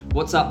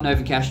What's up,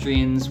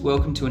 Novocastrians?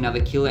 Welcome to another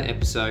killer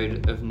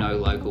episode of No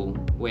Local,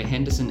 where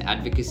Henderson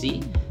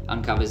Advocacy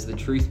uncovers the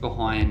truth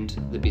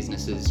behind the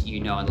businesses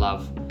you know and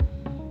love.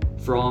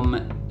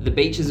 From the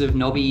beaches of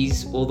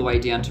Nobbies all the way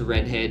down to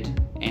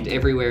Redhead and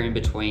everywhere in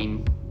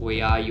between,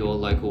 we are your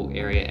local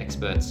area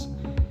experts.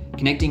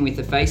 Connecting with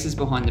the faces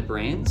behind the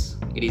brands,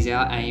 it is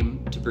our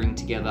aim to bring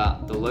together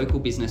the local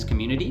business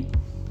community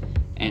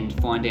and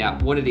find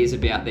out what it is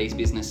about these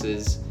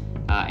businesses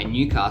in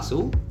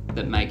Newcastle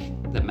that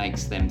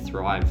makes them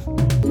thrive.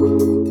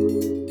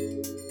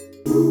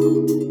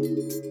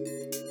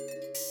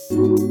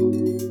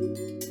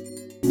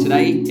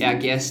 Today, our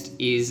guest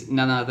is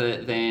none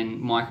other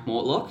than Mike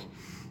Mortlock,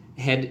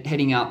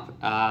 heading up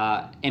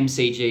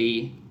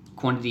MCG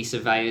Quantity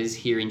Surveyors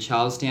here in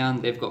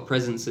Charlestown. They've got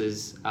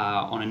presences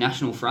on a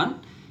national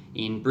front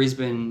in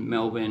Brisbane,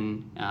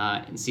 Melbourne,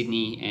 and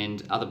Sydney,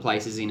 and other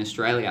places in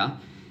Australia.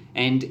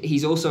 And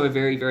he's also a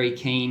very, very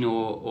keen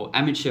or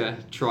amateur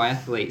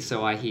triathlete,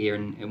 so I hear,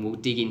 and we'll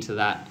dig into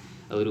that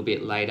a little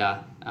bit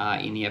later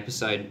in the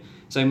episode.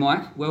 So,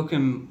 Mike,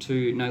 welcome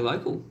to No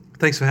Local.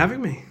 Thanks for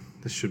having me.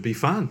 This should be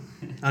fun.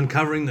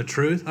 Uncovering the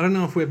truth. I don't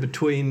know if we're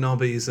between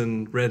Nobbies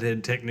and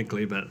Redhead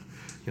technically, but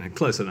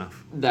close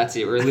enough. That's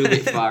it. We're a little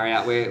bit far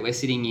out. We're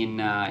sitting in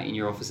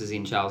your offices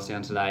in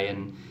Charlestown today,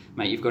 and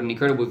mate, you've got an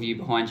incredible view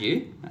behind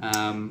you.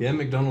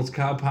 McDonald's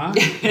car park.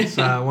 It's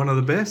one of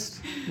the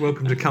best.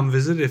 Welcome to come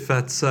visit if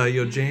that's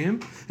your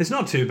jam. It's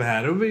not too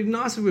bad. It would be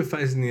nice if we were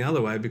facing the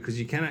other way because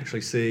you can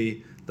actually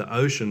see the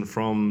ocean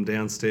from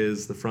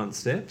downstairs the front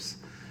steps.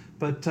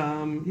 But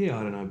I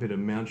don't know, a bit of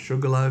Mount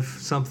Sugarloaf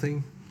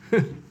something.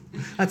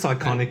 That's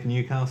iconic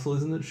Newcastle,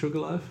 isn't it,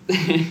 Sugarloaf?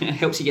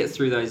 Helps you get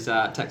through those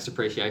tax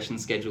depreciation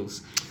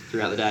schedules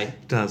throughout the day.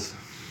 It does.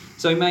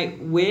 So, mate,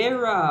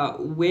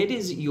 where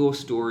does your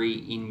story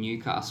in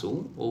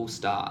Newcastle all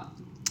start?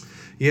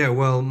 Yeah,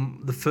 well,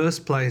 the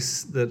first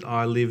place that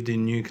I lived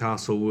in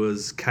Newcastle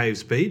was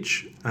Caves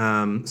Beach.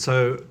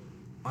 So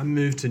I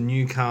moved to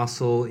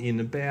Newcastle in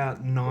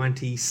about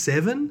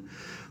 97.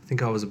 I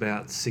think I was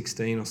about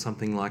 16 or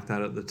something like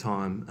that at the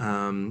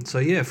time.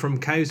 From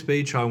Caves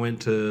Beach, I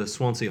went to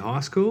Swansea High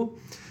School.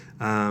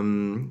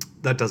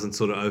 That doesn't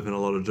sort of open a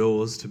lot of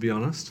doors, to be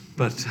honest,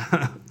 but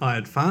I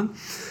had fun.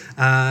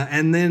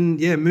 And then,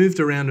 moved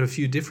around to a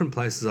few different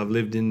places. I've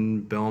lived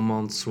in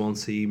Belmont,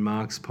 Swansea,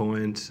 Marks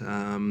Point,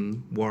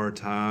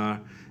 Waratah,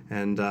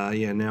 and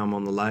now I'm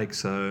on the lake.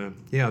 So,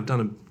 I've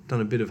done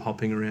a bit of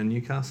hopping around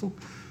Newcastle.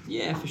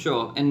 Yeah, for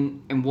sure.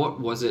 And what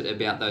was it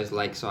about those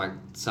lakeside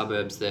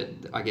suburbs that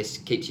I guess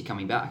keeps you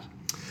coming back?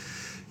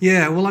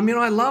 Yeah, well,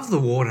 I love the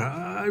water.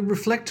 I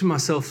reflect to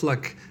myself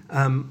like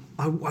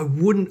I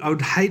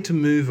would hate to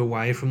move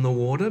away from the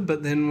water,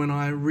 but then when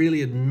I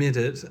really admit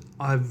it,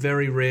 I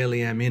very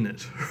rarely am in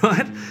it,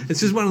 right? It's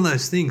just one of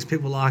those things.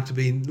 People like to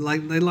be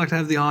like, they like to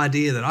have the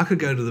idea that I could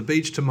go to the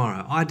beach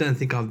tomorrow. I don't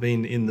think I've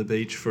been in the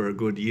beach for a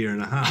good year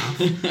and a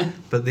half,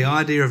 but the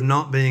idea of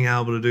not being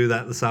able to do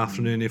that this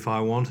afternoon if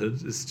I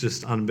wanted is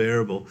just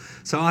unbearable.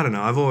 So I don't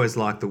know, I've always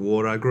liked the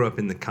water. I grew up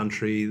in the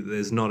country.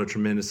 There's not a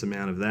tremendous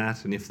amount of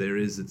that, and if there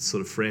is, it's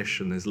sort of fresh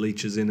and there's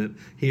leeches in it.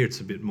 Here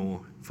it's a bit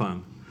more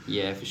fun.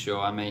 Yeah, for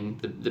sure. I mean,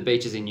 the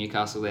beaches in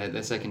Newcastle,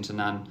 they're second to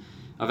none.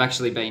 I've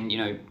actually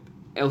been,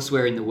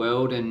 elsewhere in the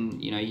world,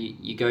 and,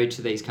 you go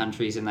to these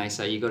countries and they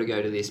say, you got to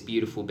go to this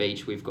beautiful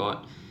beach we've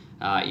got.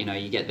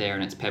 You get there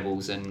and it's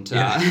pebbles. And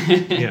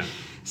yeah.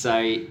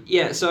 So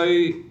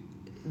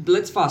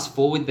let's fast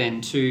forward then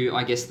to,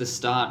 I guess, the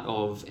start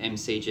of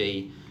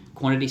MCG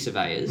Quantity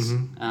Surveyors.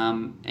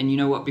 Mm-hmm. And you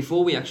know what,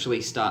 before we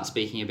actually start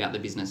speaking about the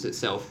business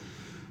itself,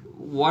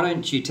 why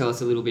don't you tell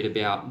us a little bit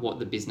about what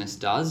the business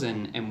does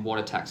and what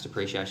a tax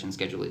depreciation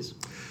schedule is?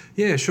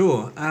 Yeah,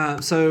 sure.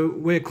 So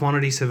we're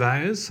quantity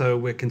surveyors, so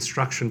we're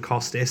construction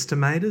cost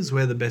estimators.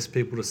 We're the best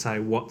people to say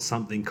what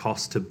something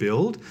costs to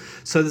build.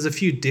 So there's a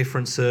few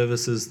different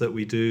services that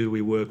we do.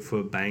 We work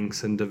for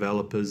banks and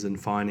developers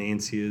and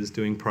financiers,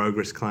 doing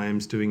progress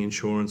claims, doing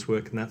insurance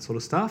work and that sort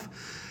of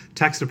stuff.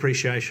 Tax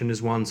depreciation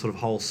is one sort of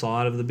whole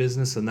side of the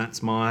business, and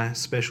that's my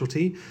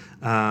specialty.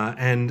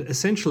 And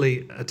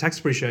essentially, a tax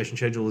depreciation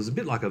schedule is a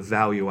bit like a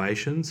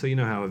valuation. So you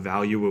know how a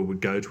valuer would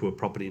go to a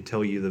property and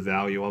tell you the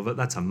value of it.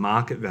 That's a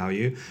market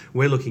value.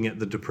 We're looking at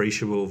the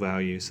depreciable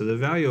value. So the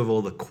value of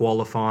all the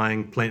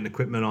qualifying plant and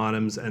equipment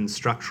items and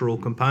structural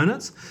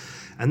components.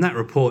 And that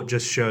report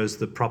just shows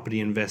the property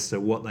investor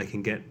what they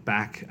can get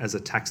back as a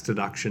tax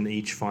deduction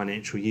each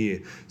financial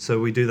year. So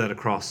we do that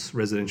across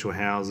residential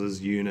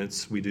houses,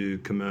 units, we do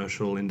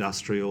commercial,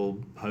 industrial,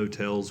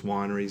 hotels,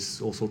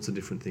 wineries, all sorts of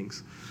different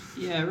things.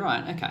 Yeah,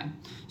 right, okay.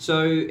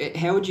 So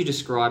how would you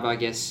describe, I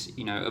guess,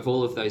 of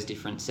all of those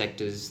different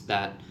sectors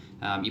that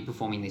you're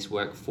performing this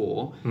work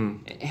for,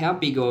 how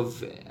big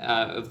of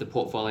the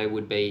portfolio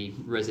would be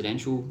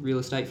residential real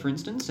estate, for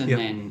instance, and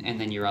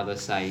then your other,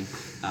 say,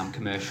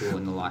 commercial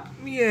and the like?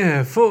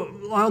 Yeah,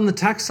 on the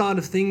tax side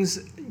of things,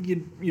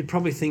 you'd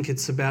probably think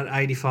it's about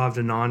 85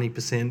 to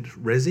 90%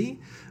 resi.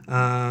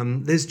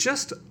 There's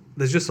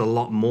there's just a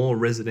lot more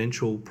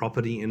residential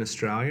property in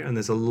Australia, and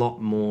there's a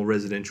lot more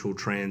residential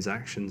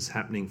transactions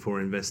happening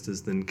for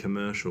investors than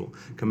commercial.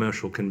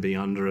 Commercial can be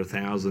under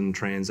 1,000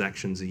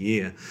 transactions a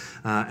year.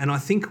 And I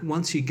think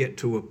once you get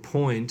to a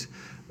point,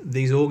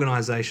 these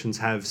organisations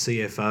have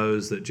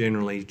CFOs that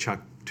generally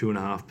chuck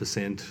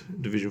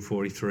 2.5% Division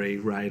 43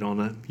 rate on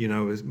it,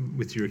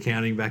 with your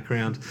accounting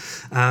background.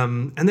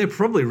 And they're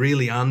probably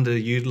really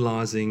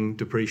underutilising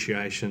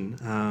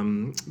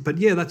depreciation. But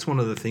yeah, that's one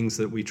of the things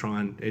that we try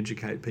and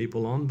educate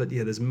people on. But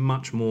yeah, there's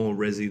much more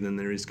resi than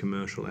there is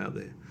commercial out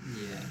there.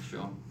 Yeah,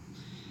 sure.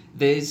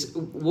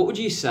 What would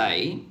you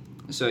say,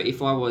 so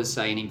if I was,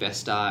 say, an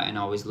investor and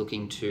I was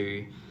looking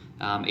to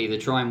either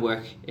try and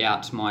work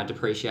out my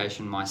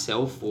depreciation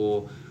myself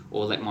or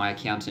let my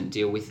accountant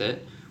deal with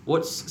it,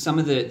 what's some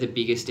of the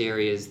biggest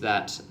areas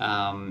that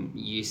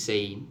you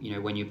see,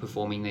 when you're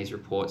performing these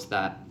reports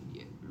that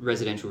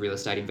residential real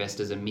estate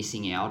investors are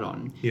missing out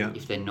on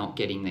if they're not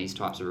getting these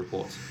types of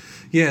reports?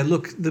 Yeah,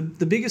 look, the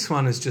biggest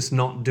one is just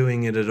not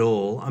doing it at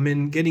all. I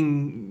mean,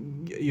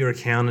 getting your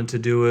accountant to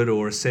do it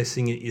or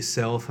assessing it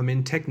yourself. I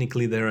mean,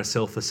 technically there are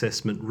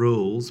self-assessment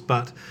rules,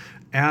 but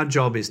our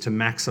job is to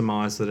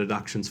maximise the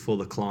deductions for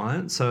the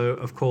client. So,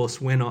 of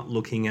course, we're not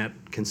looking at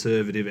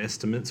conservative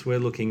estimates. We're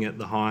looking at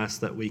the highest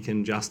that we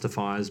can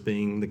justify as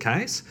being the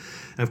case.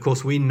 And, of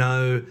course, we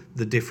know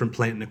the different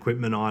plant and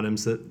equipment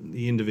items that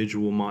the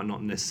individual might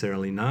not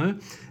necessarily know.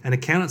 And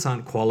accountants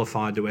aren't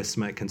qualified to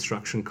estimate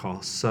construction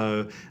costs.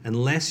 So,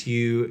 unless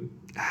you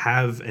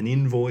have an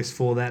invoice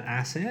for that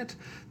asset,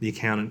 the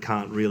accountant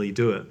can't really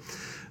do it.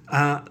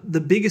 The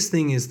biggest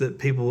thing is that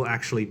people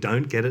actually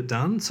don't get it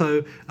done.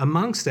 So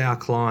amongst our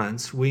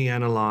clients, we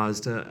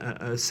analysed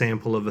a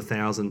sample of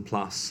 1,000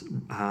 plus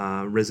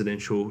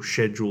residential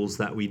schedules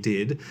that we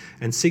did,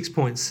 and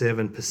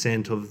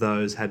 6.7% of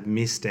those had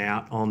missed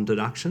out on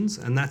deductions,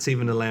 and that's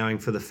even allowing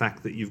for the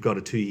fact that you've got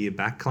a 2-year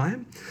back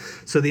claim.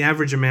 So the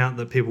average amount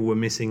that people were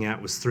missing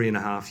out was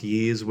 3.5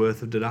 years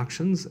worth of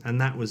deductions,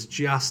 and that was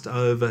just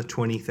over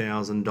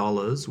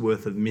 $20,000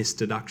 worth of missed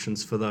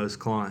deductions for those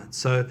clients.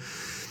 So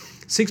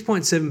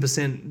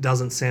 6.7%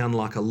 doesn't sound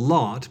like a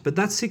lot, but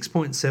that's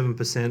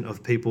 6.7%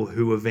 of people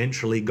who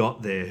eventually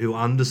got there, who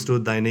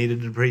understood they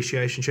needed a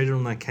depreciation schedule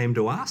and they came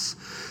to us.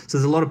 So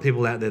there's a lot of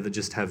people out there that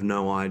just have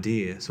no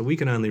idea. So we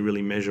can only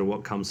really measure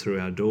what comes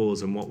through our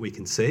doors and what we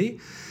can see.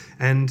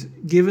 And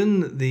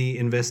given the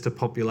investor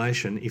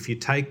population, if you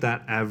take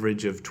that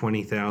average of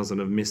 20,000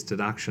 of missed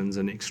deductions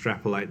and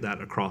extrapolate that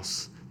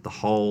across the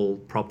whole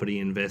property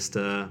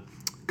investor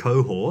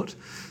cohort,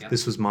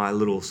 this was my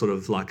little sort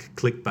of like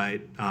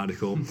clickbait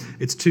article,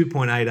 it's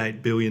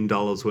 $2.88 billion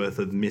worth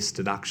of missed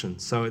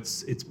deductions. So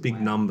it's big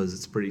numbers,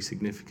 it's pretty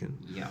significant.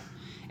 Yeah.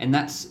 And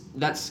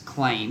that's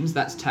claims,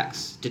 that's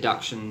tax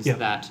deductions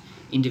that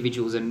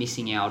individuals are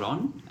missing out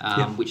on,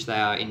 which they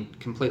are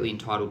completely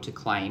entitled to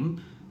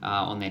claim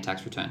on their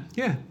tax return.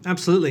 Yeah,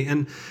 absolutely.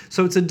 And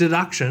so it's a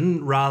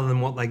deduction rather than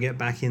what they get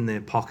back in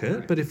their pocket.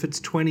 Right. But if it's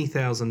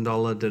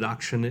 $20,000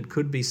 deduction, it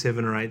could be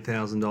 $7,000 or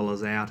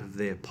 $8,000 out of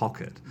their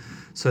pocket.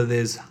 So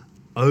there's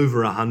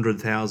over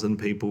 100,000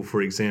 people,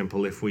 for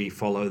example, if we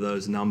follow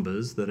those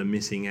numbers, that are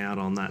missing out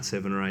on that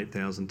 $7,000 or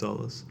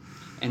 $8,000.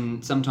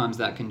 And sometimes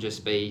that can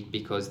just be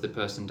because the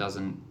person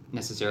doesn't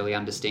necessarily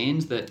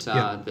understand that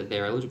that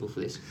they're eligible for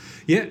this.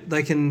 Yeah,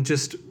 they can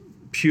just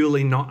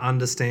purely not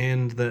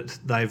understand that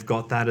they've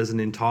got that as an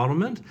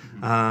entitlement.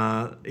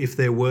 If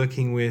they're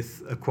working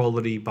with a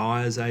quality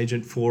buyer's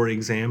agent, for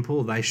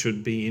example, they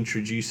should be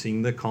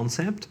introducing the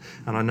concept.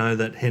 And I know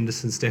that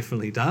Henderson's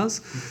definitely does.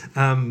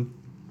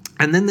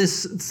 And then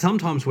there's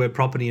sometimes where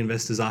property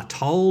investors are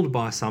told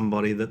by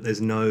somebody that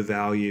there's no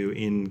value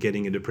in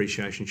getting a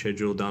depreciation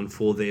schedule done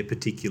for their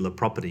particular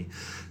property.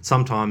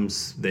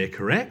 Sometimes they're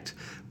correct,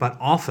 but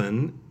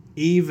often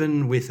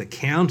even with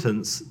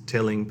accountants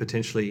telling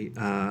potentially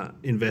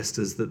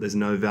investors that there's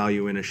no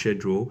value in a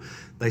schedule,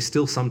 they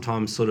still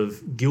sometimes sort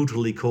of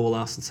guiltily call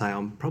us and say,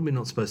 I'm probably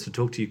not supposed to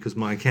talk to you because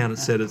my accountant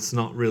said it's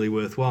not really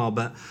worthwhile,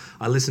 but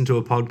I listened to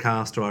a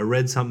podcast or I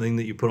read something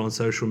that you put on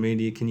social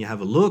media, can you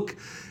have a look?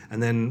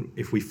 And then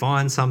if we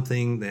find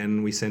something,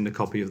 then we send a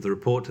copy of the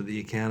report to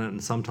the accountant.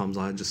 And sometimes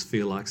I just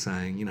feel like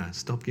saying,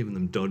 stop giving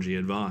them dodgy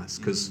advice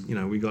because,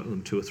 we got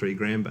them $2 or $3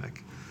 grand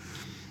back.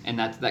 And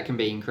that can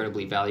be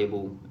incredibly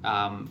valuable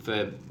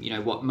for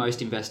what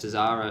most investors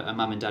are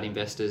mum and dad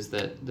investors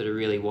that are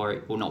really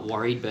worried, well, not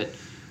worried, but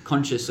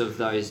conscious of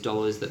those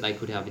dollars that they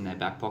could have in their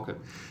back pocket.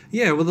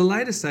 Yeah, well, the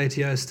latest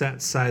ATO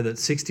stats say that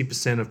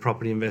 60% of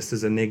property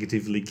investors are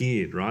negatively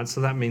geared, right?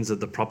 So that means that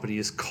the property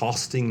is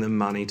costing them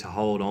money to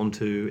hold on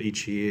to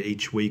each year,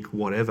 each week,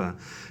 whatever.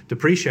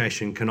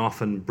 Depreciation can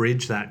often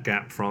bridge that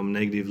gap from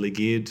negatively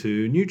geared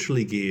to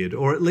neutrally geared,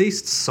 or at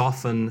least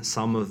soften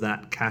some of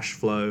that cash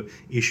flow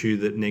issue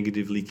that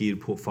negatively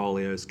geared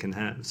portfolios can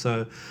have.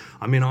 So,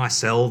 I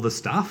sell the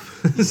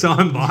stuff, so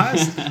I'm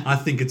biased. I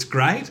think it's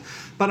great.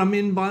 But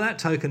by that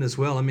token as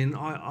well,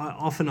 I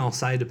often I'll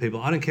say to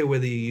people, I don't care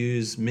whether you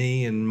use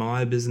me and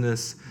my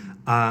business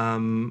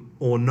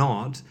or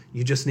not,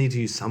 you just need to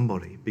use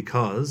somebody,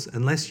 because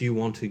unless you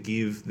want to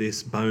give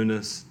this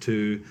bonus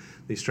to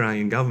the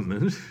Australian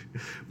government,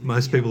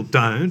 most people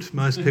don't.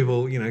 Most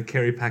people,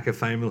 Kerry Packer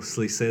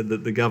famously said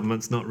that the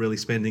government's not really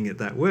spending it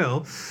that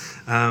well.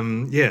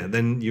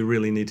 Then you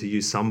really need to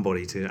use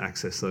somebody to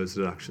access those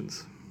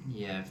deductions.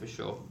 Yeah, for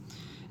sure.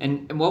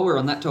 And while we're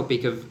on that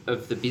topic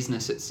of the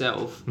business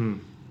itself,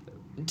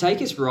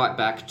 take us right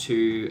back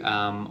to,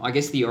 I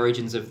guess, the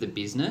origins of the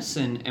business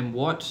and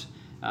what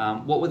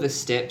were the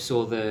steps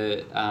or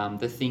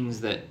the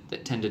things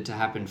that tended to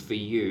happen for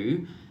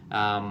you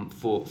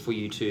for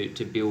you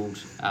to build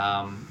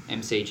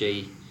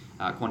MCG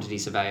Quantity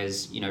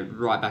Surveyors,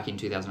 right back in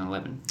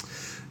 2011?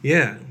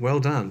 Yeah,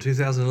 well done.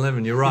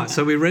 2011, you're right.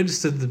 So we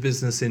registered the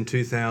business in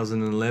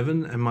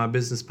 2011, and my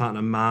business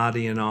partner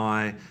Marty and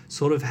I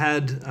sort of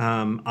had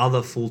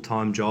other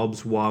full-time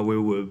jobs while we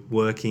were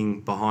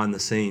working behind the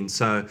scenes.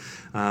 So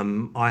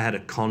I had a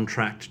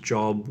contract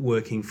job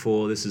working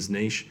for, this is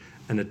niche,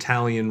 an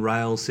Italian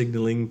rail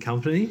signalling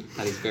company.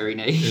 That is very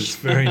niche. It's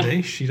very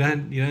niche. You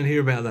don't hear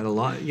about that a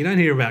lot. You don't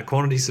hear about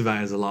quantity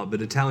surveyors a lot, but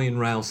Italian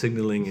rail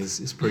signalling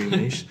is pretty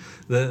niche.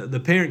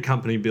 The parent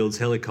company builds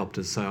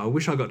helicopters, so I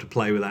wish I got to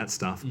play with that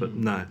stuff, but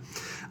no.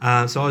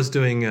 So I was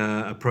doing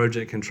a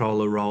project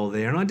controller role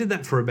there, and I did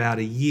that for about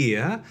a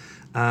year.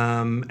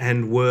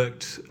 And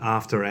worked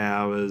after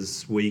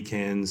hours,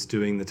 weekends,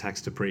 doing the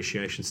tax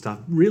depreciation stuff.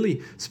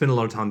 Really spent a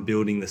lot of time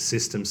building the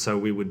system so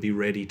we would be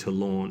ready to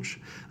launch.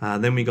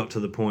 Then we got to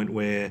the point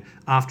where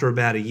after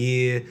about a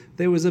year,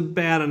 there was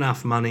about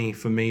enough money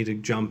for me to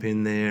jump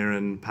in there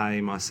and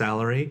pay my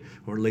salary,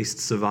 or at least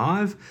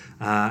survive.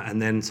 And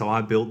then so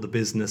I built the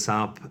business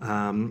up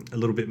a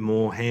little bit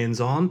more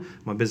hands-on.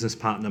 My business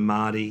partner,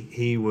 Marty,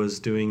 he was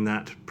doing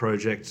that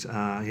project. He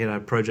had a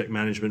project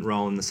management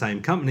role in the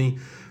same company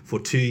for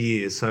 2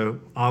 years. So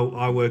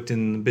I worked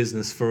in the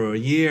business for a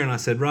year, and I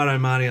said, righto,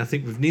 Marty, I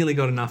think we've nearly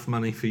got enough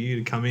money for you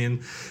to come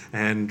in.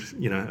 And,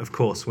 of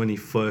course, when he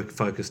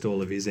focused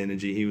all of his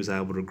energy, he was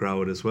able to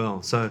grow it as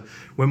well. So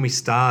when we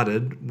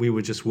started, we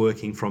were just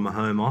working from a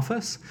home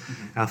office.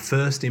 Mm-hmm. Our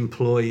first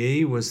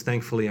employee was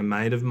thankfully a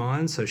mate of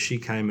mine, so she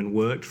came and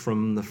worked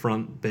from the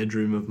front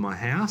bedroom of my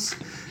house.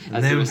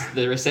 As then,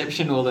 the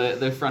reception or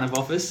the front of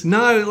office?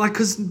 No,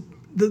 because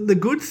the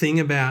good thing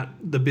about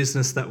the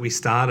business that we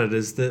started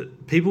is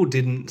that people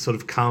didn't sort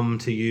of come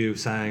to you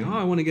saying,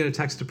 I want to get a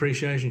tax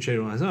depreciation sheet.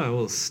 And I said,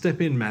 well,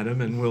 step in, madam,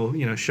 and we'll,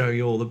 show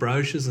you all the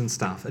brochures and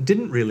stuff. It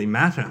didn't really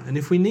matter. And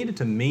if we needed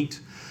to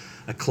meet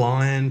a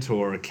client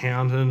or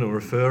accountant or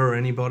referrer or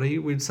anybody,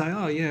 we'd say,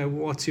 oh, yeah,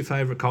 what's your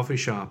favourite coffee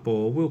shop?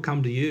 Or we'll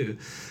come to you.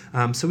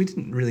 So we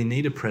didn't really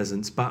need a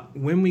presence. But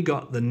when we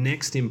got the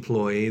next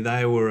employee,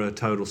 they were a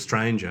total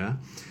stranger.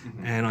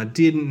 Mm-hmm. And I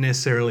didn't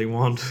necessarily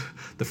want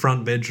the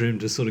front bedroom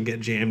to sort of get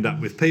jammed up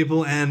with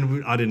people.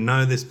 And I didn't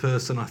know this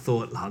person. I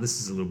thought,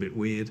 this is a little bit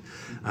weird.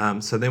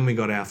 So then we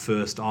got our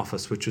first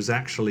office, which was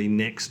actually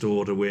next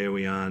door to where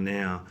we are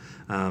now.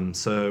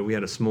 So we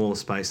had a smaller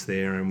space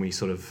there, and we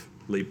sort of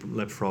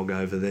leapfrog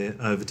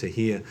over to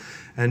here.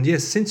 And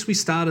yes, since we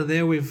started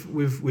there,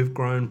 we've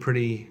grown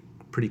pretty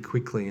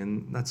quickly,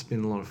 and that's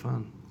been a lot of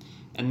fun.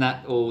 And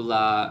that all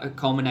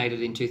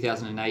culminated in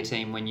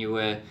 2018 when you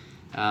were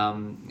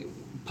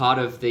part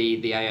of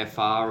the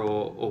AFR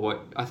or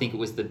what I think it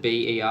was the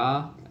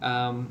BER.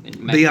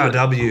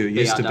 BRW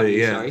used to be,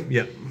 yeah. Sorry.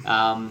 Yep.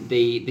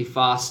 The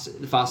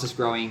fastest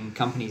growing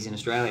companies in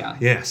Australia.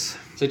 Yes.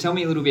 So tell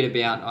me a little bit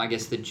about, I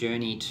guess, the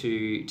journey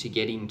to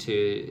getting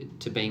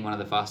to being one of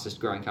the fastest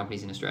growing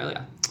companies in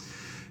Australia.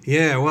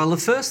 Yeah, well, the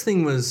first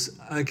thing was,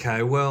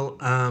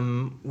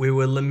 we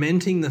were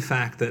lamenting the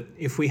fact that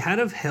if we had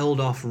have held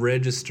off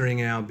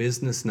registering our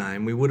business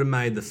name, we would have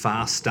made the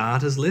fast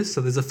starters list.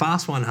 So there's a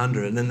fast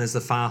 100 and then there's the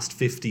fast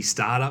 50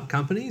 startup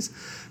companies.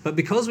 But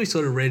because we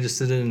sort of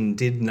registered it and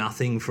did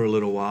nothing for a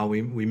little while,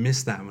 we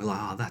missed that. And we're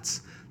like,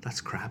 that's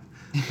crap.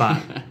 But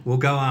we'll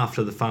go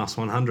after the fast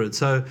 100.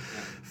 So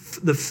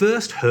the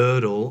first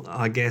hurdle,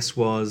 I guess,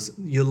 was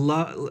I'm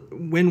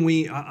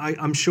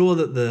sure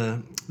that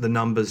the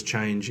numbers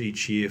change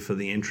each year for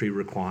the entry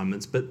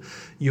requirements, but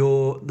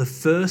the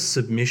first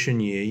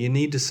submission year, you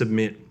need to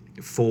submit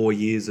 4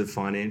 years of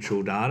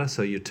financial data,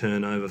 so your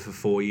turnover for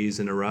 4 years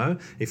in a row.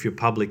 If you're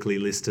publicly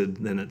listed,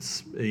 then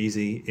it's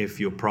easy. If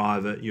you're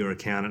private, your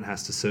accountant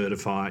has to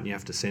certify it and you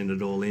have to send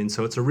it all in.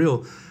 So it's a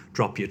real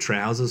drop your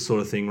trousers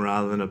sort of thing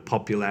rather than a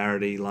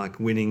popularity like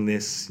winning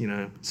this,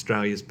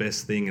 Australia's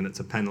best thing and it's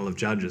a panel of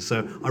judges.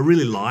 So I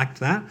really liked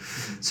that.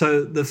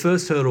 So the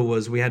first hurdle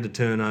was we had to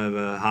turn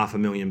over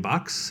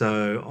 $500,000.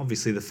 So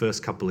obviously the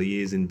first couple of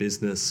years in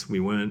business, we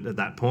weren't at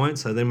that point.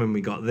 So then when we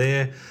got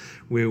there,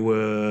 we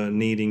were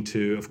needing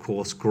to, of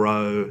course,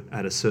 grow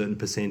at a certain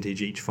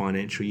percentage each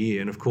financial year.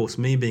 And of course,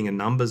 me being a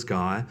numbers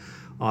guy,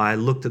 I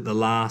looked at the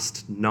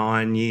last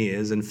 9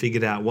 years and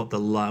figured out what the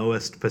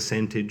lowest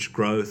percentage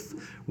growth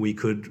we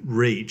could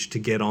reach to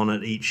get on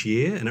it each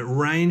year. And it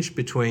ranged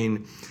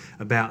between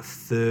about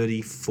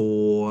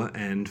 34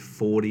 and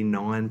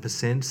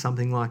 49%,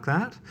 something like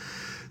that.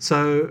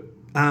 So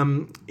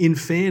in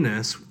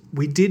fairness,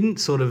 we didn't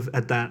sort of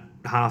at that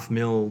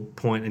 $500,000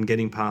 point and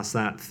getting past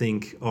that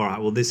think, all right,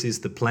 well, this is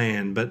the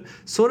plan. But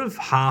sort of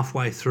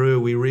halfway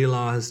through, we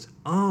realized,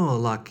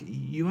 like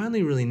you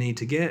only really need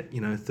to get,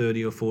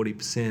 30 or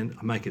 40%.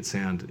 I make it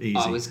sound easy.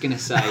 I was going to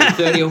say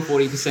 30 or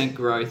 40%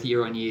 growth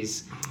year on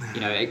years,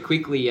 it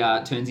quickly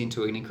turns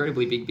into an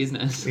incredibly big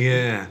business.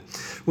 Yeah.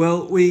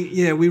 Well,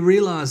 we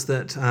realized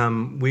that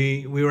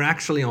we were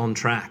actually on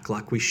track.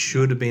 Like we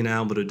should have been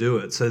able to do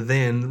it. So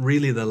then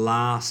really the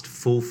last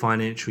full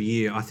financial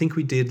year, I think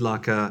we did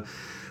what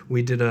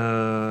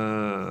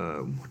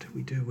did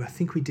we do? I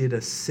think we did a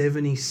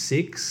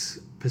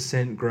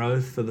 76%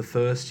 growth for the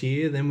first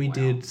year. Then we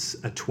did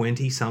a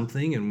 20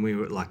 something, and we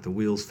were like, the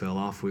wheels fell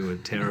off. We were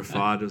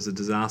terrified. It was a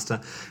disaster.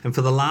 And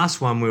for the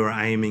last one, we were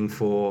aiming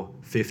for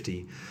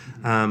 50.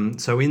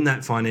 So in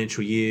that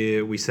financial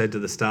year, we said to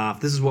the staff,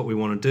 this is what we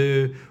want to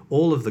do.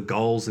 All of the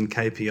goals and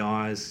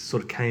KPIs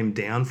sort of came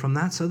down from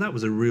that. So that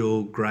was a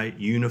real great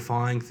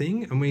unifying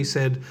thing. And we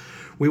said,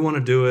 we want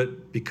to do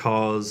it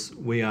because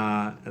we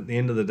are, at the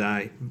end of the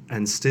day,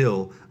 and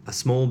still a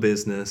small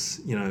business,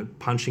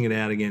 punching it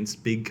out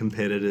against big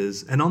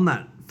competitors. And on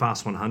that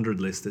Fast 100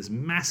 list, there's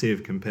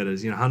massive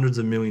competitors, hundreds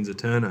of millions of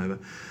turnover.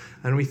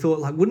 And we thought,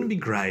 wouldn't it be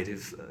great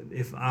if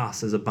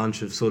us as a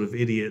bunch of sort of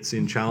idiots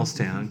in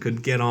Charlestown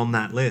could get on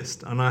that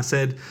list? And I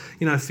said,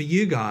 for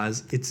you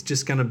guys, it's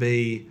just going to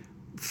be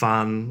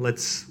fun.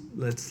 Let's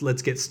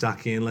get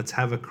stuck in. Let's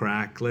have a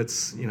crack.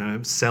 Let's,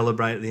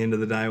 celebrate at the end of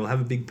the day. We'll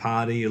have a big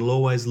party. It'll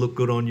always look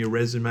good on your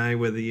resume,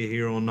 whether you're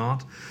here or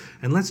not.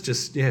 And let's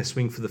just,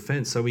 swing for the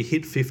fence. So we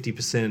hit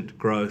 50%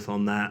 growth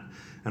on that.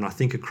 And I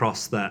think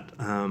across that,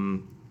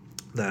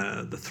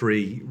 the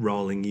 3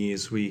 rolling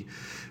years, we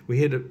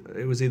hit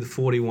it was either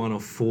 41 or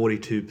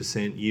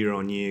 42% year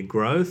on year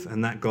growth,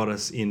 and that got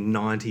us in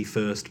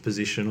 91st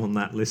position on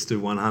that list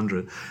of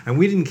 100. And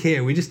we didn't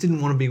care. We just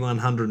didn't want to be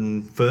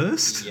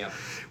 101st. Yep.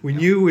 We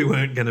knew we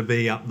weren't going to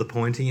be up the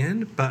pointy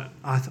end, but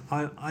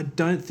I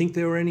don't think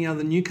there were any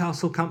other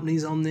Newcastle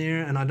companies on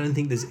there, and I don't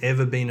think there's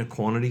ever been a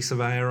quantity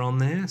surveyor on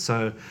there.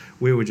 So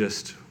we were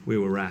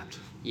wrapped.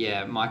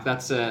 Yeah, Mike,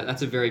 that's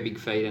a very big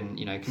feat, and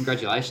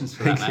congratulations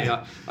for that, mate.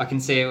 I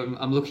can see.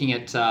 I'm looking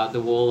at the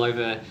wall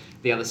over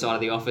the other side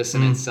of the office,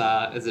 and it's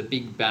there's a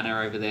big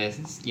banner over there,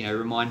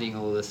 reminding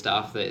all of the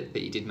staff that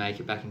you did make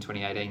it back in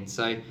 2018.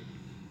 So,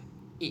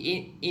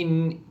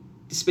 in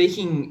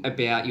speaking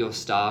about your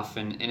staff,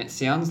 and it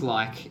sounds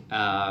like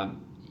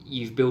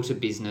you've built a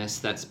business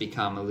that's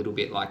become a little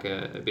bit like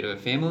a bit of a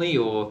family,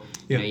 or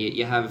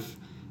you have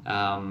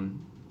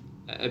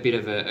a bit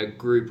of a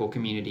group or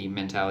community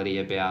mentality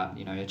about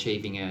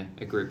achieving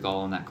a group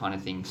goal and that kind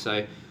of thing.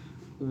 So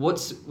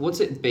what's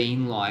it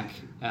been like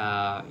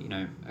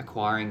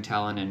acquiring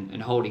talent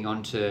and holding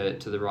on to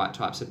the right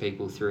types of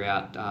people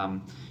throughout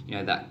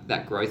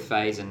that growth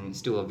phase, and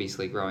still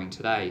obviously growing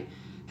today?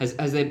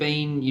 Has there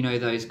been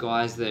those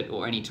guys that,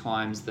 or any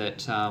times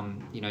that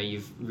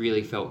you've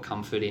really felt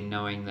comfort in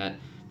knowing that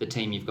the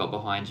team you've got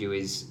behind you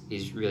is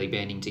really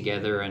banding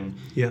together and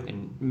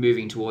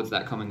moving towards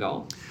that common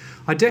goal?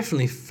 I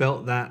definitely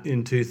felt that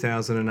in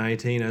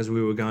 2018 as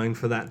we were going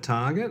for that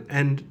target.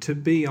 And to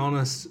be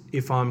honest,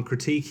 if I'm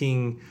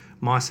critiquing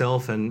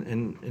myself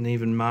and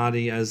even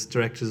Marty as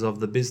directors of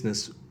the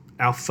business,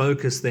 our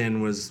focus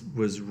then was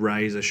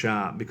razor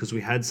sharp because we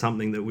had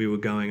something that we were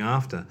going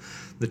after.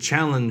 The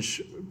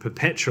challenge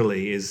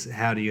perpetually is,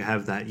 how do you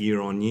have that year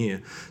on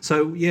year?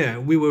 So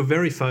we were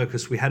very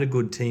focused. We had a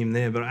good team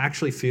there, but I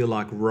actually feel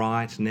like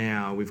right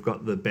now we've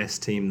got the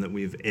best team that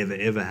we've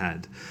ever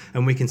had.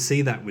 And we can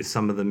see that with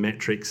some of the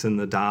metrics and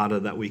the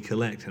data that we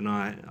collect. And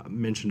I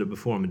mentioned it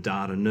before, I'm a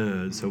data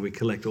nerd, so we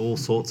collect all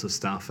sorts of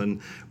stuff, and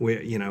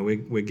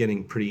we're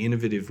getting pretty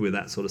innovative with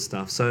that sort of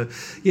stuff. So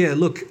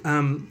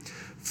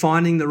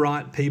finding the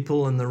right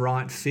people and the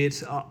right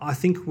fit, I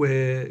think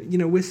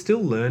we're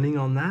still learning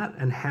on that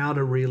and how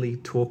to really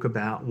talk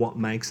about what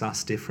makes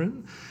us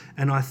different.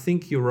 And I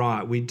think you're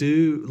right, we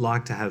do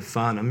like to have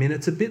fun. I mean,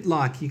 it's a bit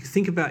like, you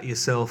think about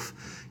yourself,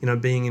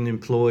 being an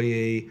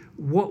employee,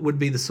 what would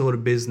be the sort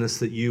of business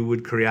that you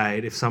would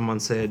create if someone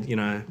said,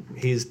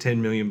 here's $10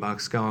 million,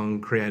 go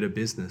and create a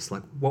business?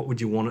 Like, what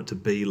would you want it to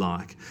be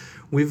like?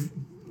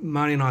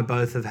 Marty and I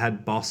both have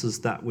had bosses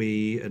that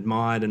we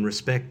admired and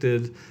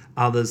respected,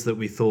 others that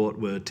we thought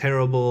were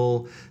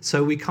terrible.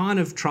 So we kind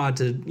of tried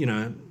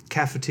to,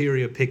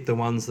 cafeteria pick the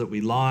ones that we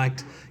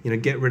liked,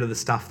 get rid of the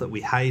stuff that we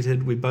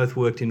hated. We both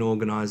worked in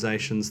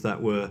organisations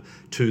that were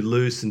too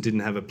loose and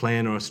didn't have a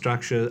plan or a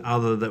structure,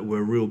 other that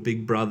were real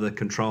big brother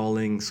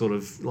controlling, sort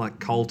of like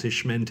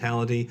cultish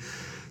mentality.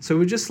 So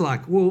we're just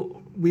like,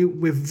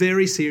 we're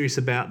very serious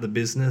about the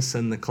business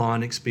and the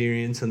client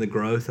experience and the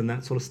growth and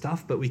that sort of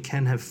stuff, but we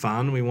can have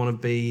fun. We want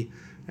to be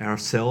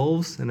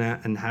ourselves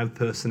and have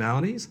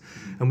personalities.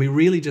 And we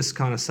really just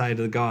kind of say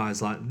to the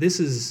guys, like, this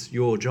is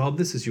your job,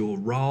 this is your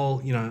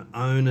role,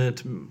 own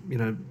it,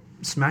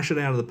 smash it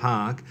out of the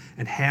park.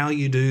 And how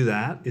you do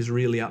that is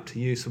really up to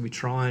you. So we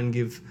try and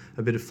give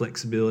a bit of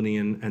flexibility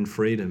and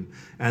freedom.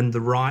 And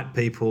the right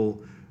people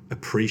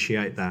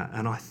appreciate that.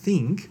 And I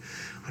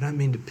don't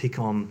mean to pick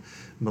on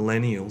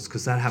millennials,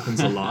 because that happens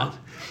a lot.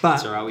 But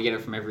That's all right, we get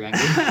it from every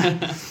angle.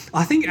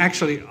 I think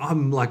actually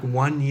I'm like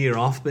 1 year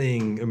off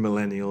being a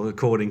millennial,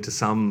 according to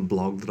some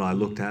blog that I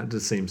looked at. It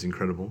just seems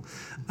incredible.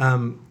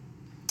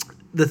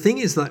 The thing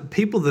is that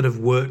people that have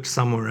worked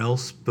somewhere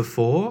else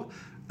before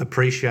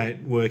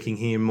appreciate working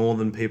here more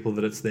than people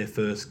that it's their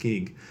first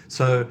gig.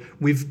 So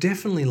we've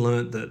definitely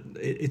learnt that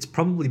it's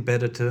probably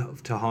better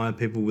to hire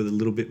people with a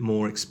little bit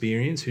more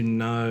experience who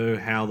know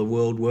how the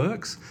world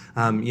works.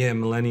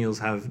 Millennials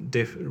have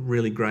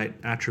really great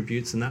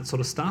attributes and that sort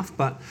of stuff,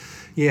 but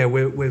yeah,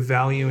 we're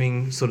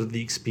valuing sort of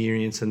the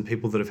experience and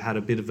people that have had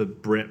a bit of a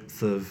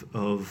breadth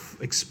of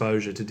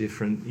exposure to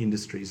different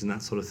industries and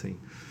that sort of thing.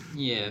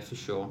 Yeah, for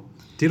sure.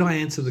 Did I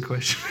answer the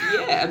question?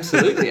 Yeah,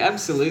 absolutely,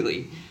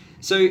 absolutely.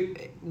 So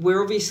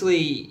we're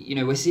obviously,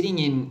 we're sitting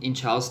in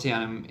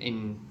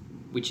Charlestown,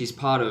 which is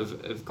part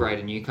of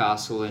Greater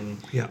Newcastle, and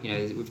Yeah.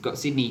 we've got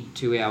Sydney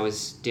 2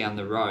 hours down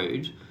the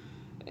road.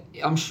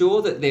 I'm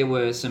sure that there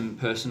were some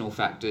personal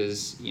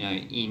factors,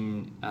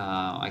 in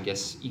I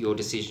guess your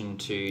decision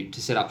to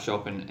set up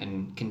shop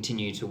and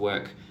continue to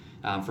work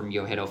from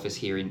your head office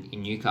here in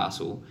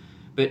Newcastle.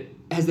 But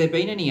has there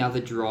been any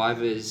other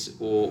drivers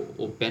or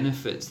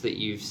benefits that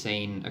you've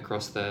seen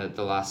across the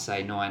last,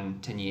 say,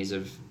 9-10 years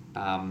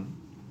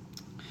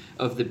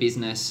of the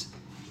business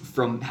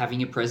from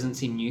having a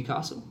presence in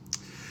Newcastle?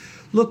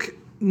 Look,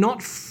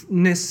 not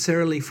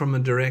necessarily from a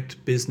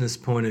direct business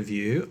point of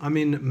view. I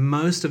mean,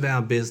 most of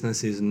our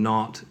business is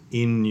not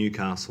in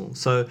Newcastle.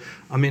 So,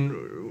 I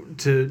mean,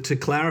 to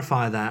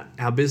clarify that,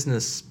 our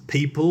business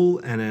people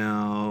and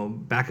our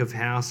back of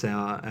house,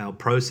 our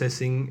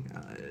processing,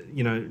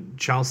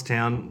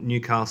 Charlestown,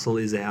 Newcastle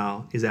is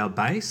our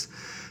base,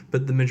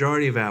 but the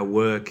majority of our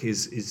work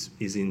is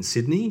in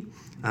Sydney.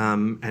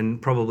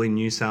 And probably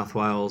New South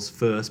Wales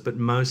first, but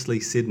mostly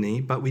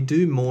Sydney. But we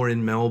do more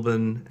in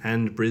Melbourne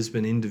and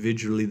Brisbane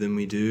individually than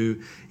we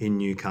do in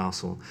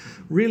Newcastle.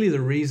 Really, the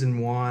reason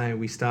why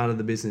we started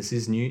the business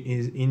is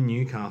in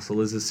Newcastle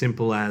is as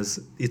simple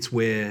as it's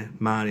where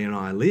Marty and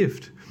I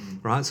lived,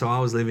 right? So I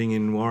was living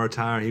in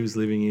Waratah, he was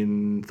living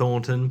in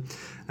Thornton.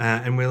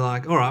 And we're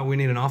like, all right, we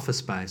need an office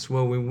space.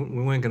 Well, we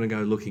weren't going to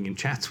go looking in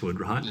Chatswood,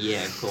 right?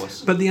 Yeah, of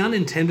course. But the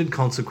unintended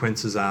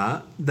consequences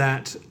are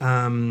that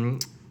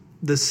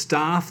the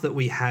staff that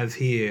we have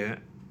here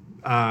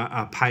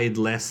are paid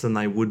less than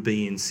they would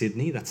be in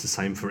Sydney. That's the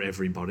same for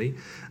everybody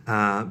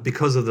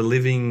because of the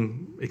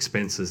living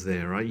expenses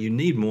there, right? You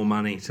need more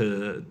money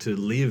to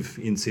live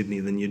in Sydney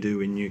than you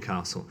do in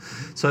Newcastle.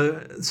 So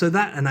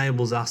that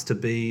enables us to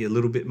be a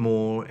little bit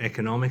more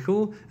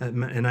economical. It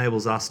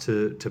enables us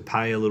to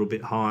pay a little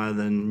bit higher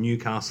than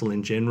Newcastle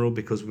in general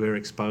because we're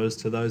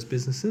exposed to those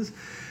businesses.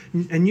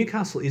 And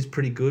Newcastle is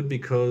pretty good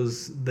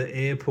because the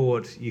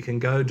airport, you can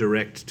go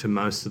direct to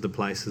most of the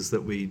places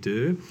that we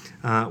do.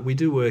 We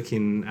do work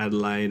in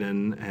Adelaide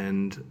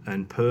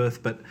and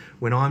Perth, but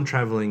when I'm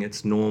travelling,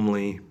 it's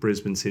normally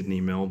Brisbane,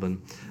 Sydney,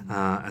 Melbourne,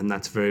 and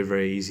that's very,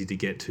 very easy to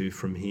get to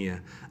from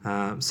here.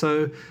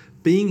 So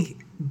being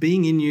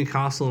in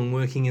Newcastle and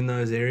working in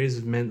those areas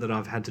has meant that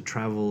I've had to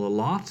travel a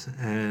lot,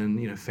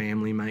 and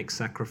family makes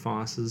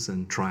sacrifices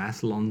and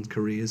triathlon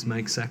careers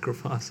make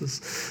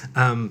sacrifices.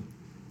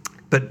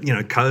 But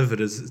COVID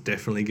has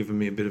definitely given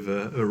me a bit of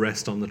a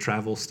rest on the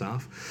travel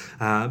stuff.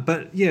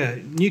 But yeah,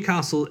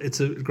 Newcastle, it's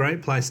a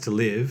great place to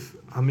live.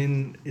 I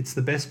mean, it's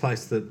the best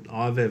place that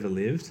I've ever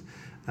lived.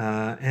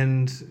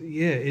 And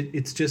yeah,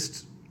 it's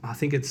just, I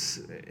think it's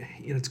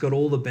got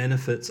all the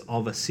benefits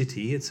of a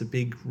city. It's a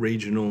big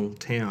regional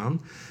town.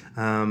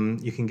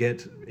 You can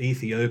get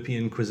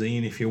Ethiopian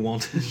cuisine if you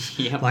want it.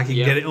 Yep,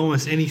 you can get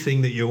almost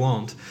anything that you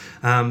want.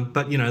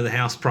 But the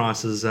house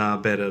prices are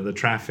better. The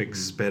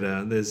traffic's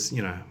better. There's,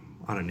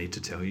 I don't need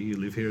to tell you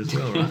live here as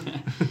well,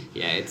 right?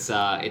 Yeah,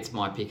 it's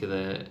my pick of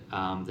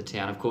the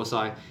town. Of course,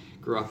 I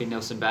grew up in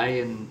Nelson Bay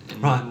and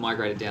right.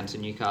 migrated down to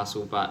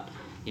Newcastle, but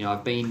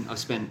I've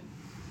spent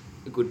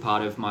a good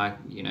part of my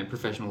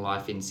professional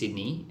life in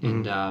Sydney,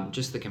 and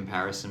just the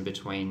comparison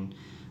between,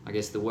 I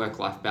guess, the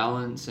work-life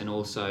balance and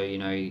also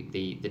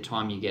the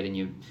time you get in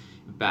your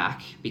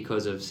back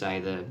because of, say,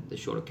 the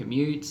shorter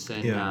commutes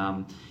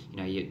and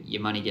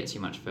your money gets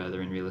you much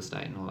further in real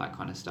estate and all that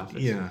kind of stuff.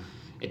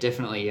 It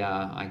definitely,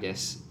 I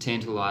guess,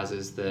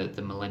 tantalises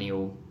the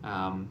millennial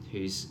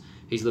who's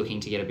looking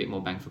to get a bit more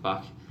bang for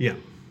buck. Yeah.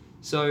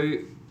 So,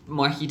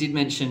 Mike, you did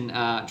mention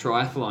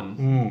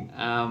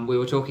triathlon. We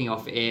were talking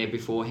off air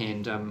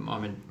beforehand. I'm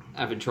an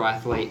avid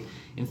triathlete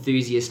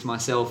enthusiast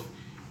myself,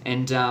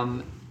 and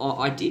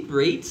I did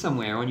read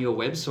somewhere on your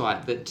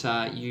website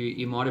that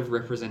you might have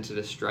represented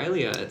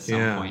Australia at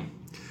some point.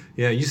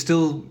 Yeah, you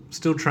still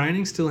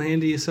training? Still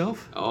handy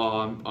yourself?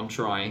 Oh, I'm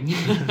trying.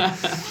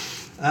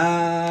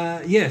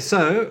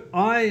 So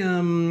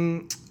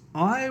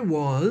I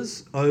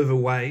was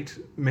overweight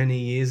many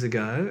years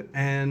ago,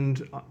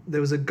 and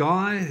there was a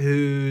guy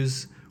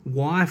whose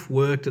wife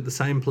worked at the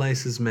same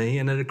place as me,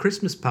 and at a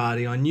Christmas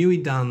party I knew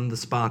he'd done the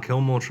Spark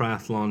Helmore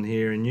Triathlon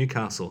here in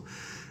Newcastle,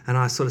 And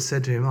I sort of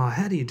said to him, "Oh,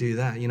 how do you do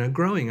that?" You know,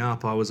 growing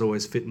up, I was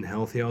always fit and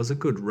healthy. I was a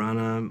good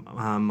runner.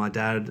 My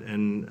dad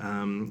and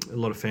a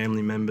lot of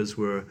family members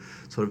were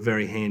sort of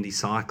very handy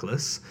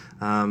cyclists.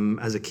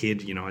 As a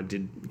kid, you know, I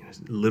did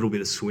a little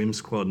bit of swim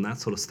squad and that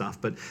sort of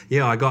stuff. But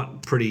yeah, I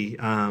got pretty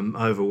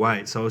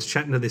overweight. So I was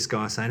chatting to this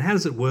guy saying, "How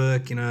does it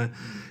work? You know,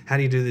 how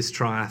do you do this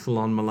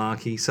triathlon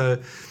malarkey?" So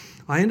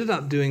I ended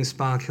up doing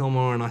Spa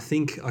Kilmore, and I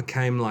think I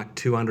came like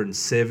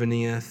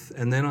 270th,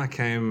 and then I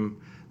came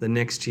the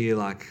next year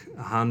like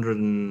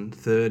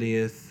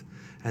 130th,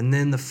 and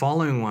then the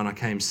following one I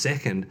came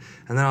second,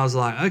 and then I was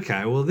like,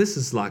 okay, well, this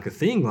is like a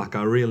thing, like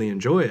I really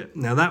enjoy it.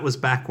 Now that was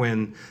back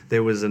when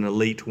there was an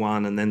elite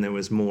one, and then there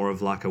was more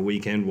of like a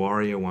weekend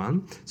warrior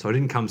one, so I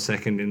didn't come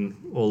second in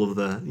all of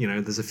the, you know,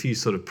 there's a few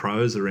sort of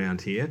pros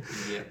around here.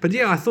 Yeah. But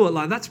yeah, I thought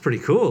like that's pretty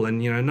cool,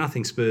 and you know,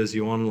 nothing spurs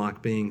you on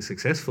like being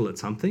successful at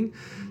something.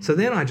 So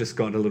then I just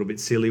got a little bit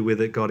silly with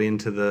it, got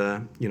into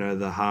the, you know,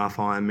 the half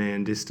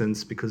Ironman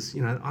distance, because,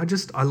 you know,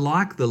 I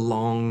like the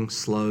long,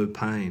 slow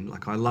pain.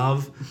 Like I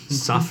love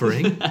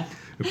suffering.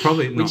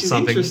 Probably not Which is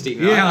something.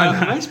 interesting. Yeah, Right?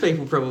 I know. Most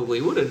people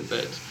probably wouldn't,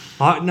 but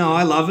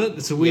I love it.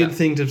 It's a weird Yeah.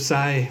 thing to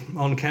say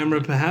on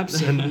camera,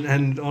 perhaps,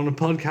 and on a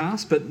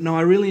podcast. But no,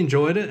 I really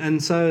enjoyed it.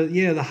 And so,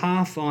 yeah, the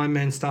half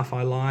Ironman stuff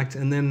I liked.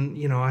 And then,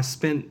 you know, I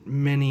spent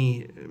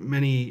many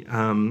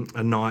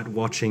a night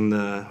watching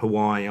the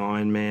Hawaii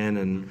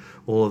Ironman and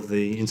all of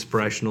the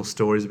inspirational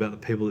stories about the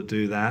people that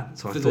do that.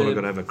 So I thought I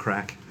got to have a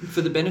crack.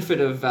 for the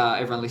benefit of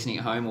everyone listening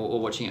at home or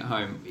watching at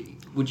home,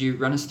 would you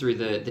run us through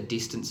the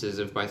distances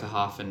of both a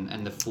half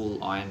and the full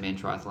Ironman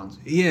triathlons?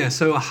 Yeah,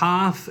 so a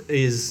half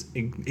is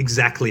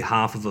exactly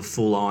half of a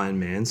full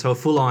Ironman. So a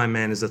full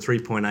Ironman is a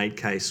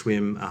 3.8k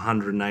swim, a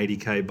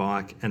 180k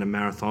bike, and a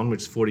marathon,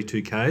 which is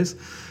 42k's.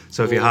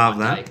 So if All you in halve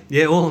one that,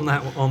 day. all on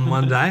that on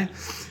one day.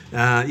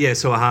 Yeah,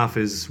 so a half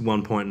is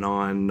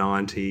 1.9,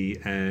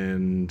 90,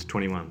 and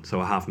 21.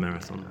 So a half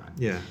marathon. Okay, right.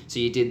 Yeah. So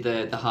you did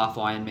the half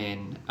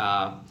Ironman.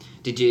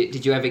 Did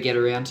you ever get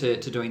around to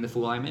doing the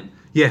full Ironman?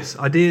 Yes,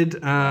 I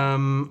did.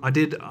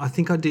 I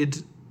think I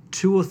did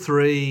 2 or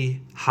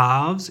 3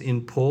 halves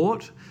in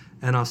Port,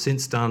 and I've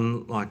since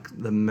done like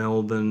the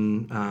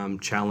Melbourne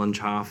Challenge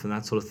half and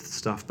that sort of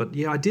stuff. But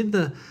yeah, I did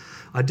the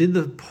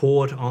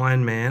Port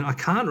Ironman. I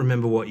can't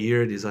remember what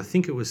year it is. I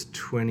think it was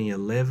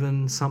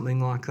 2011,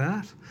 something like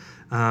that.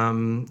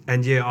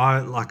 And yeah,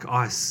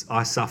 I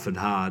suffered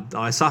hard.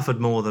 I suffered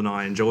more than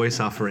I enjoy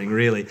suffering,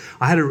 really.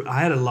 I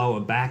had a lower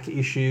back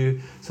issue,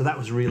 so that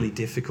was really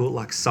difficult,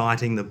 like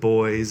sighting the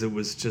boys. It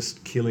was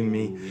just killing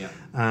me. Ooh, yeah.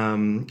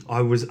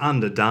 I was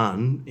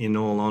underdone, in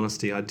all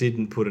honesty. I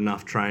didn't put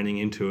enough training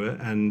into it,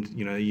 and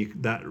you know,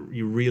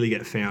 you really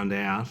get found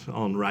out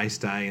on race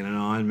day in an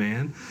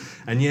Ironman.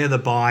 And yeah, the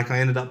bike, I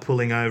ended up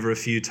pulling over a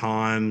few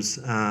times,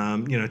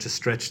 you know, to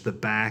stretch the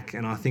back,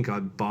 and I think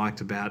I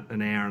biked about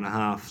an hour and a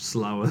half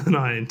slower than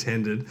I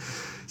intended.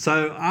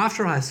 So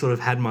after I sort of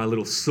had my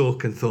little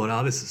sook and thought,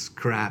 oh, this is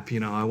crap, you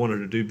know, I wanted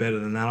to do better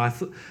than that,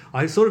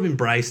 I sort of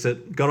embraced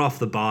it, got off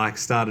the bike,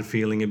 started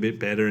feeling a bit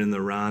better in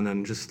the run,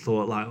 and just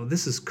thought, like, well,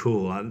 this is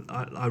cool.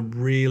 I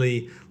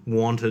really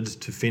wanted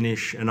to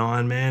finish an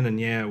Ironman, and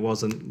yeah, it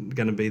wasn't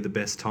going to be the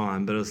best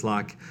time, but it was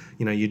like,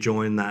 you know, you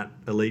join that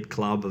elite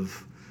club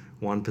of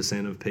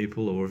 1% of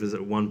people, or is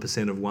it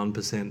 1% of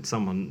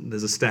 1%?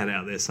 There's a stat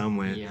out there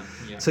somewhere. Yeah.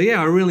 So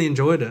yeah, I really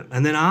enjoyed it.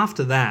 And then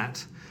after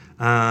that,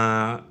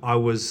 I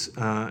was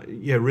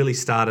really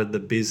started the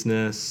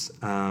business,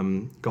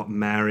 got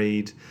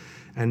married,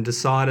 and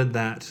decided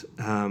that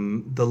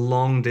the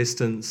long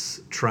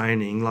distance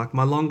training, like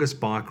my longest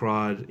bike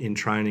ride in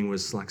training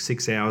was like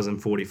 6 hours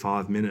and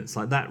 45 minutes.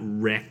 Like that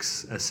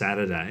wrecks a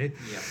Saturday.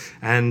 Yeah.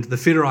 And the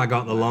fitter I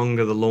got, the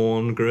longer the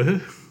lawn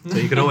grew. So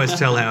you could always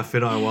tell how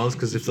fit I was,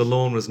 because if the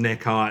lawn was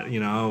neck height, you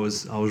know, I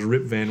was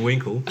Rip Van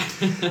Winkle.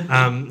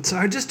 So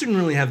I just didn't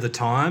really have the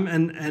time,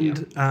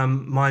 and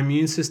my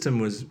immune system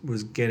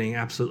was getting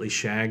absolutely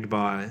shagged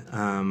by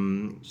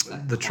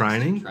the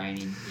training.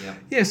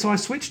 Yeah, so I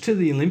switched to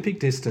the Olympic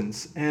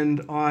distance,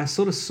 and I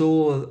sort of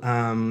saw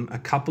a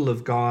couple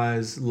of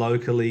guys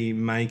locally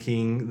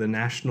making the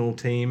national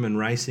team and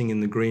racing in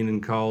the green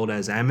and cold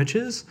as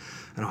amateurs.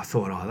 And I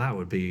thought, oh, that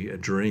would be a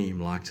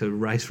dream, like to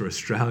race for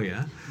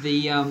Australia.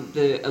 The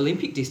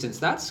Olympic distance,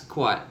 that's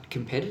quite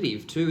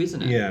competitive too,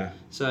 isn't it? Yeah.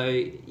 So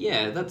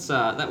yeah,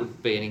 that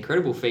would be an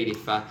incredible feat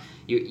if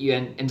you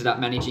ended up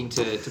managing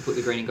to put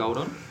the green and gold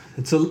on.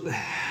 It's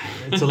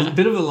a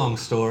bit of a long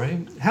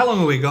story. How long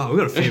have we got? We've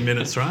got a few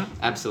minutes, right?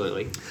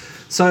 Absolutely.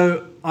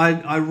 So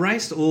I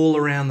raced all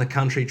around the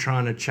country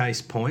trying to chase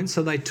points.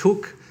 So they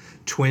took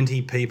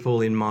 20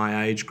 people in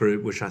my age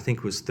group, which I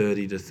think was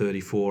 30 to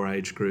 34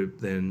 age group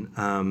then.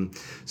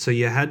 So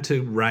you had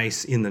to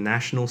race in the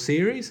national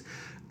series,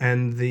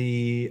 and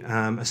the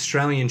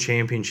Australian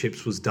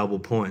Championships was double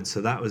points. So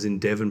that was in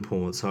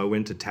Devonport. So I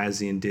went to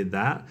Tassie and did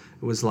that.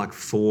 It was like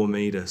 4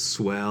 metre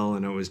swell,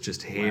 and it was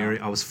just hairy.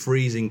 Wow. I was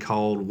freezing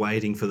cold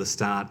waiting for the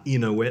start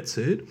in a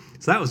wetsuit.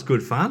 So that was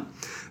good fun.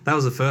 That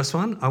was the first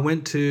one. I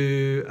went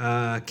to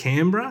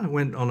Canberra,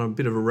 went on a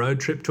bit of a road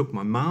trip, took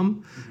my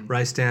mum,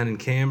 raced down in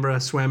Canberra,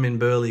 swam in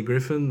Burley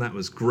Griffin. That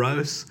was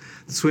gross.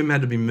 The swim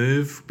had to be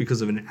moved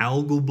because of an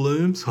algal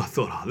bloom. So I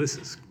thought, oh, this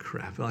is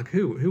crap. Like,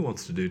 who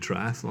wants to do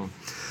triathlon?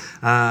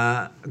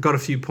 Got a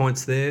few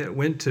points there.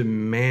 Went to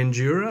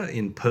Mandurah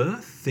in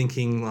Perth,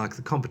 thinking like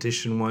the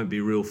competition won't be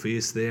real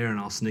fierce there and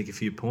I'll sneak a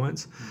few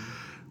points.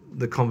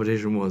 The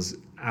competition was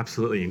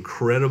absolutely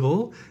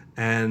incredible.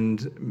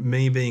 And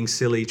me being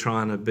silly,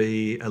 trying to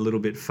be a little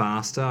bit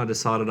faster, I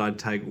decided I'd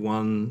take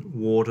one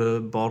water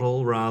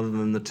bottle rather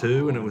than the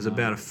two. And it was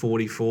about a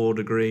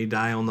 44-degree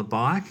day on the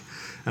bike.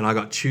 And I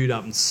got chewed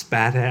up and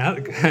spat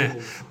out.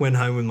 Went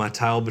home with my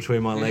tail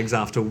between my legs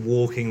after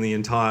walking the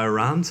entire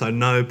run, so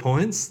no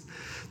points.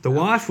 The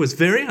wife was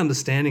very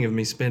understanding of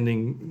me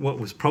spending what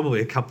was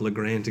probably a couple of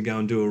grand to go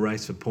and do a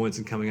race for points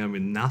and coming home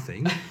with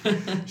nothing.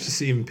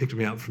 She even picked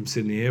me up from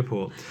Sydney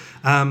Airport.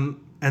 And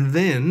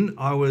then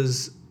I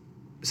was...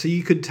 So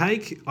you could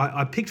take...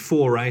 I picked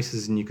 4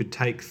 races and you could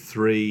take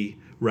 3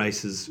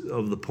 races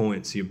of the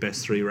points, your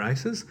best 3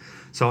 races.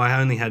 So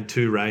I only had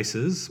 2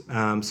 races,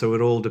 so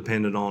it all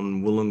depended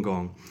on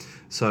Wollongong.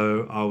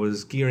 So I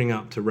was gearing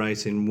up to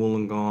race in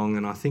Wollongong,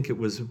 and I think it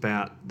was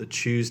about the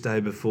Tuesday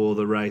before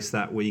the race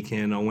that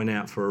weekend. I went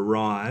out for a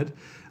ride,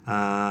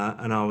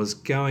 and I was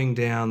going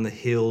down the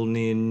hill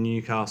near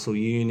Newcastle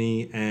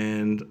Uni,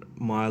 and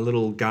my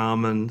little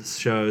Garmin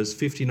shows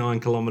 59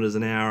 kilometres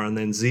an hour and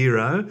then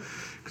 0,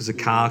 because a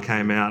car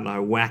came out and I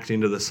whacked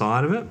into the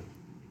side of it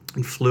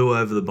and flew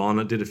over the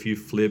bonnet, did a few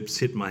flips,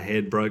 hit my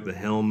head, broke the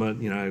helmet,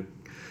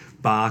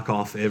 bark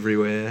off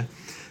everywhere.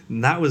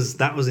 And that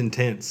was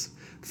intense.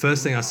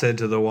 First thing I said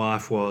to the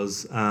wife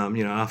was,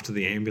 after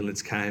the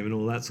ambulance came and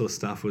all that sort of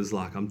stuff, was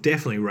like, I'm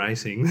definitely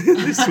racing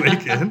this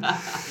weekend. And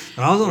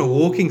I was on a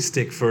walking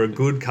stick for a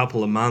good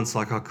couple of months.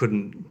 Like, I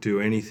couldn't do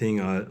anything.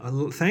 I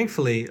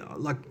thankfully,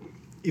 like,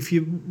 if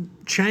you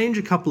change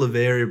a couple of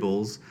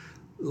variables,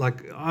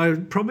 like, I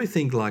probably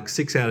think like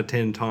 6 out of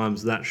 10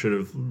 times that should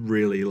have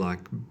really like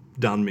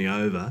done me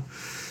over.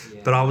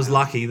 Yeah. But I was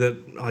lucky that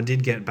I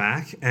did get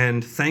back,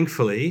 and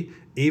thankfully,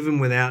 even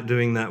without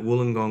doing that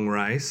Wollongong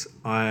race,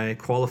 I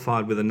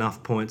qualified with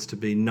enough points to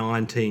be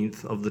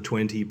 19th of the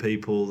 20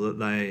 people that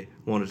they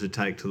wanted to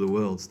take to the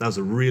Worlds. That was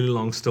a really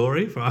long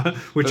story,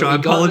 which I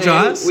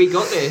apologise. We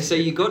got there, so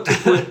you got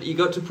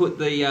to put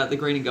the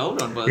green and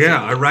gold on.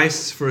 I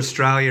raced for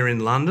Australia in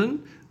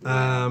London.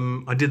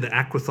 I did the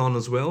aquathon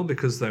as well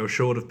because they were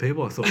short of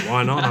people. I thought,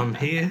 why not? I'm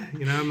here,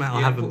 I'll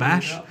have a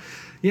bash.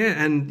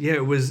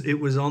 It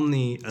was on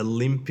the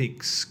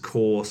Olympics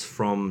course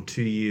from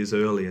 2 years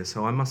earlier.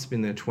 So I must have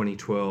been there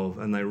 2012,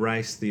 and they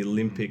raced the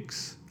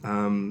Olympics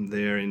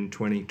there in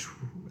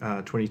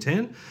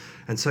 2010.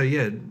 And so,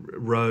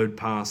 rode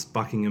past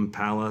Buckingham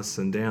Palace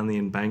and down the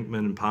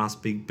embankment and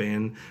past Big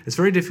Ben. It's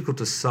very difficult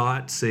to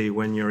sightsee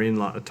when you're in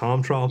like a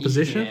time trial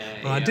position.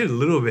 I did a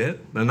little bit,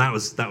 and that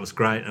was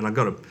great. And I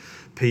got a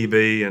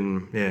PB,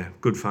 and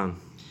good fun.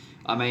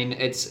 I mean,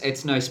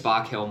 it's no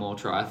Spark Helmore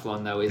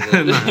triathlon though, is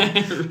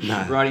it?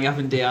 No. Riding up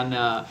and down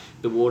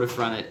the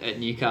waterfront at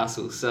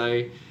Newcastle.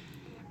 So,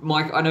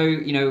 Mike, I know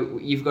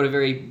you've got a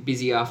very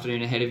busy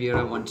afternoon ahead of you. I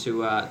don't want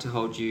to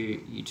hold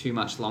you too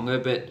much longer,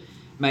 but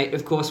mate,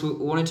 of course, we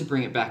wanted to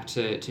bring it back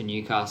to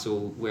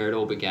Newcastle, where it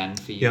all began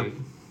for you. Yep.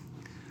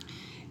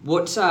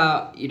 What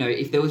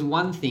if there was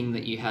one thing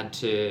that you had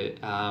to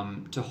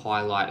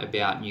highlight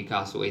about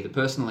Newcastle, either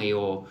personally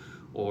or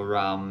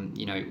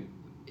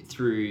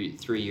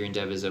through your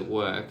endeavours at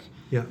work,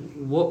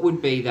 what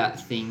would be that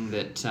thing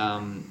that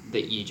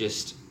you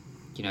just,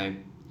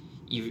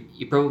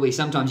 you probably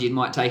sometimes you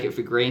might take it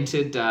for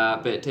granted,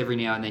 but every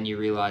now and then you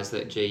realise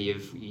that,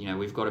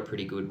 we've got it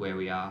pretty good where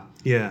we are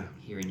here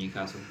in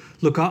Newcastle.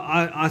 Look,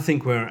 I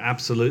think we're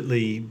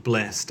absolutely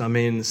blessed. I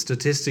mean,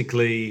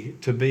 statistically,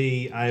 to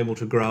be able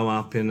to grow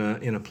up in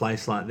a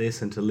place like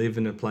this and to live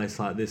in a place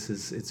like this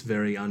it's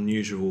very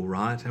unusual,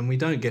 right? And we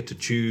don't get to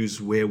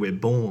choose where we're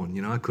born.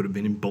 I could have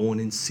been born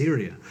in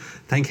Syria.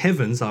 Thank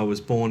heavens I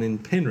was born in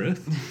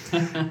Penrith.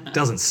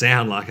 Doesn't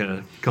sound like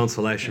a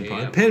consolation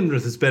prize.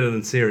 Penrith is better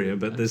than Syria,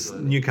 but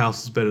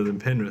Newcastle's better than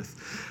Penrith.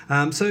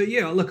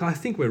 Look, I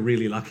think we're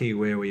really lucky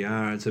where we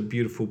are. It's a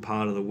beautiful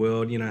part of the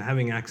world.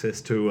 Having access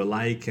to a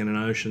lake and an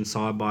ocean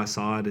side by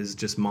side is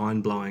just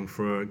mind-blowing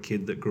for a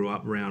kid that grew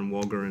up around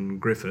Wagga and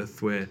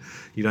Griffith, where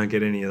you don't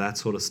get any of that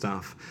sort of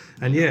stuff.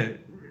 And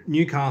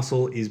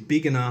Newcastle is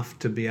big enough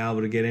to be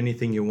able to get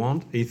anything you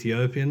want.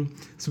 Ethiopian.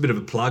 It's a bit of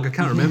a plug. I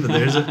can't remember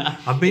there, is it?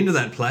 I've been to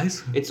that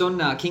place. It's on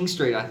King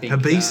Street, I think.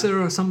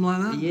 Habisa or something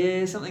like that?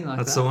 Yeah, something like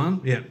That's that. the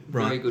one? Yeah,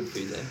 right. Very good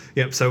food there.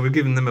 Yep, so we've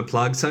given them a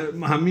plug. So,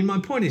 I mean, my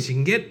point is you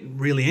can get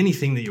really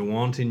anything that you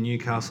want in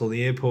Newcastle.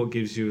 The airport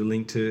gives you a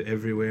link to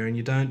everywhere, and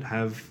you don't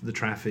have the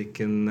traffic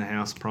and the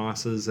house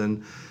prices.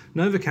 And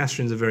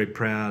Novocastrians are very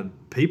proud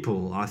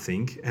people, I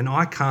think, and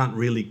I can't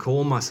really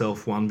call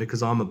myself one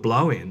because I'm a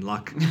blow-in.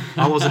 Like,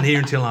 I wasn't here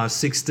until I was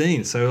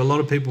 16, so a lot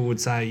of people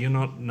would say, you're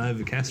not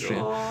Novocastrian.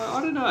 Oh,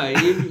 I don't know.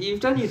 You've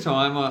done your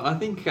time. I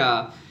think,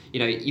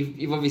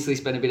 you've obviously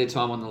spent a bit of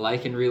time on the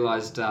lake and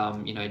realised,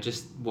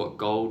 just what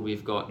gold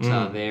we've got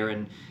there,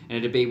 and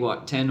it'd be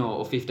 10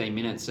 or 15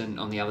 minutes, and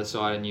on the other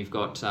side, and you've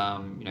got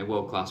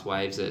world-class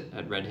waves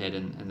at Redhead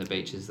and the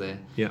beaches there.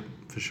 Yeah,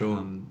 for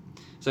sure.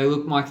 So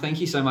look, Mike,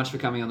 thank you so much for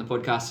coming on the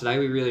podcast today.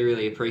 We really,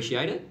 really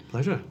appreciate it.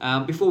 Pleasure.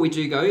 Before we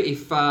do go,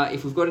 if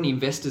we've got any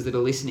investors that are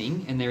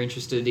listening and they're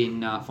interested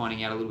in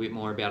finding out a little bit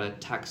more about a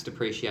tax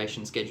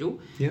depreciation schedule,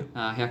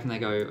 how can they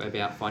go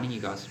about finding you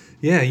guys?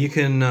 Yeah, you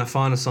can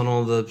find us on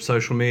all the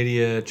social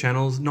media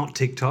channels. Not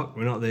TikTok,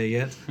 we're not there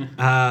yet.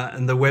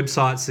 And the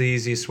website's the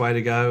easiest way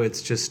to go.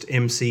 It's just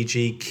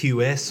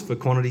mcgqs for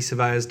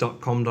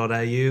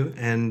quantitysurveyors.com.au.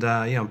 And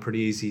I'm a pretty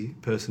easy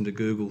person to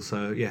Google.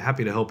 So,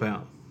 happy to help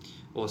out.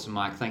 Awesome,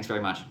 Mike. Thanks very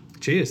much.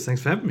 Cheers.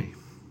 Thanks for having me.